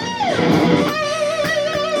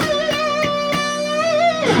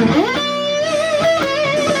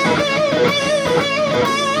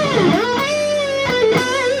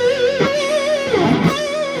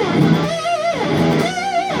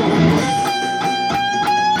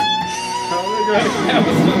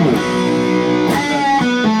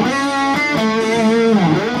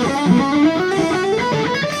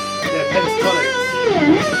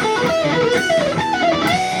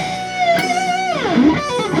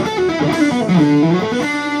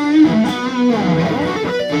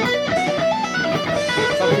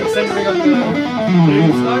 Centering on the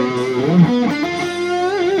blue side.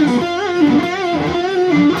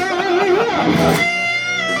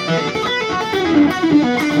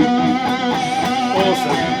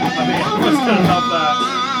 Awesome. I think everyone's gonna love that.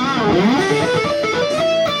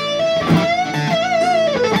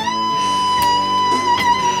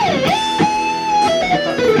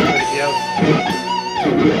 Anybody else?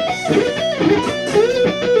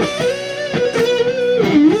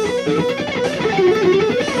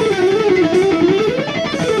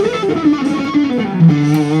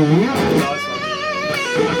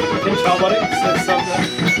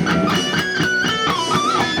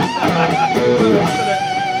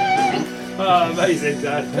 Oh, amazing,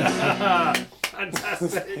 Dad.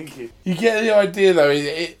 Fantastic. Thank you. You get the idea, though,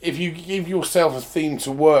 if you give yourself a theme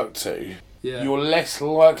to work to, yeah, you're less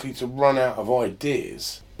likely to run out of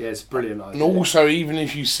ideas. Yeah, it's a brilliant idea. And also, even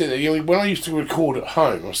if you sit there, you know, when I used to record at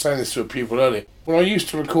home, I was saying this to a pupil earlier, when I used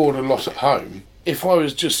to record a lot at home, if I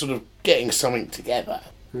was just sort of getting something together,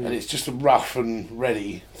 and it's just a rough and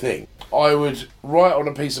ready thing, I would write on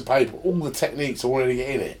a piece of paper all the techniques I wanted to get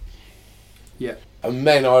in it. Yeah. And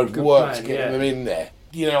then I'd work to get yeah, them in there.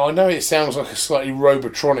 You know, I know it sounds like a slightly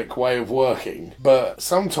robotronic way of working, but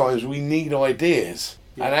sometimes we need ideas.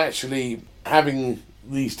 Yeah. And actually having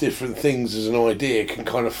these different things as an idea can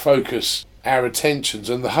kind of focus our attentions,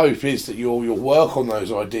 and the hope is that you'll work on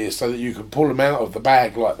those ideas so that you can pull them out of the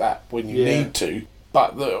bag like that when you need to,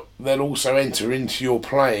 but that they'll also enter into your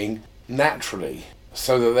playing naturally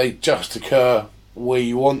so that they just occur where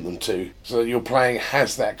you want them to, so that your playing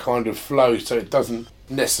has that kind of flow, so it doesn't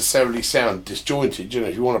necessarily sound disjointed. You know,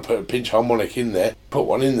 if you want to put a pinch harmonic in there, put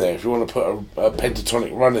one in there. If you want to put a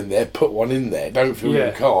pentatonic run in there, put one in there. Don't feel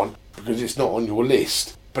you can't, because it's not on your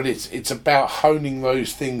list. But it's about honing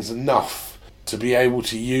those things enough to be able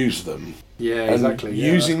to use them. Yeah, and exactly.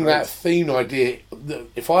 Using that theme idea.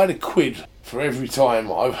 If I had a quid for every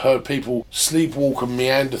time I've heard people sleepwalk and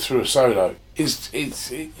meander through a solo, it's They're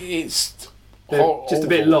just a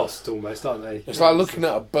bit lost almost, aren't they? It's like looking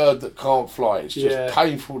at a bird that can't fly. It's just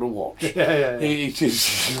painful to watch. It's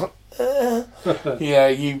just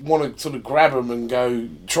you want to sort of grab them and go,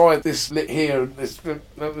 try this lit here and this.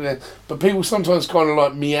 But people sometimes kind of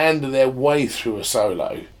like meander their way through a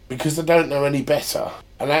solo because they don't know any better.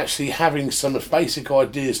 And actually having some basic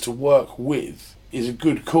ideas to work with is a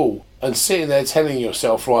good call. And sitting there telling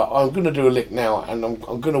yourself, right, I'm going to do a lick now and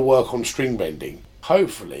I'm going to work on string bending.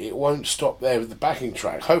 Hopefully it won't stop there with the backing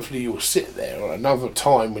track. Hopefully you'll sit there on another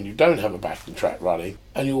time when you don't have a backing track running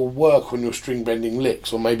and you'll work on your string bending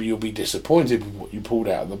licks, or maybe you'll be disappointed with what you pulled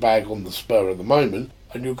out of the bag on the spur of the moment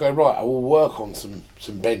and you'll go, right, I will work on some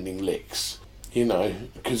bending licks, you know,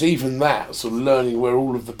 because even that sort of learning where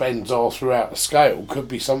all of the bends are throughout a scale could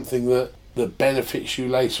be something that benefits you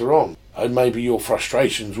later on. And maybe your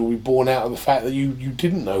frustrations will be born out of the fact that you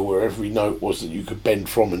didn't know where every note was that you could bend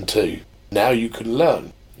from and to. Now you can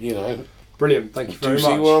learn, you know. Brilliant, thank you very much. Do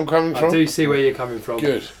you see where I'm coming from? I do see where you're coming from.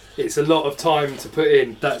 Good. It's a lot of time to put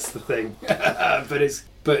in, that's the thing.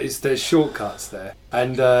 but there's shortcuts there.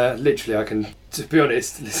 And literally I can, to be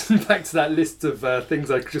honest, listen back to that list of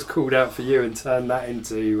things I just called out for you and turn that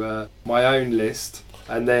into my own list.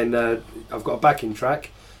 And then I've got a backing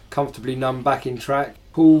track, Comfortably Numb backing track,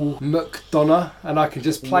 Paul McDonough, and I can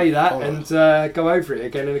just play that and go over it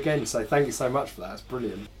again and again. So thank you so much for that. It's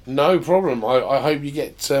brilliant. No problem. I hope you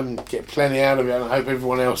get plenty out of it, and I hope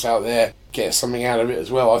everyone else out there gets something out of it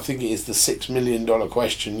as well. I think it is the $6 million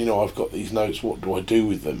question. You know, I've got these notes. What do I do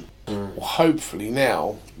with them? Well, hopefully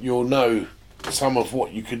now you'll know some of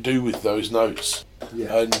what you could do with those notes.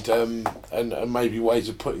 Yeah. And maybe ways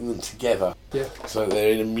of putting them together. Yeah. So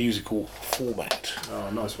they're in a musical format. Oh,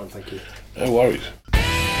 nice one. Thank you. No worries.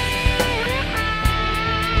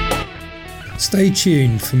 Stay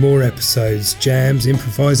tuned for more episodes, jams,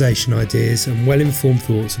 improvisation ideas and well-informed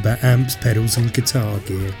thoughts about amps, pedals and guitar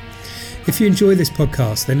gear. If you enjoy this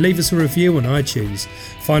podcast, then leave us a review on iTunes,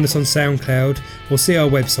 find us on SoundCloud or see our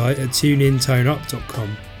website at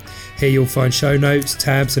tunein.toneup.com. Here you'll find show notes,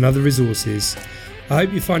 tabs and other resources. I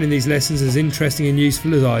hope you're finding these lessons as interesting and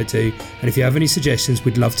useful as I do, and if you have any suggestions,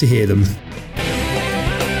 we'd love to hear them.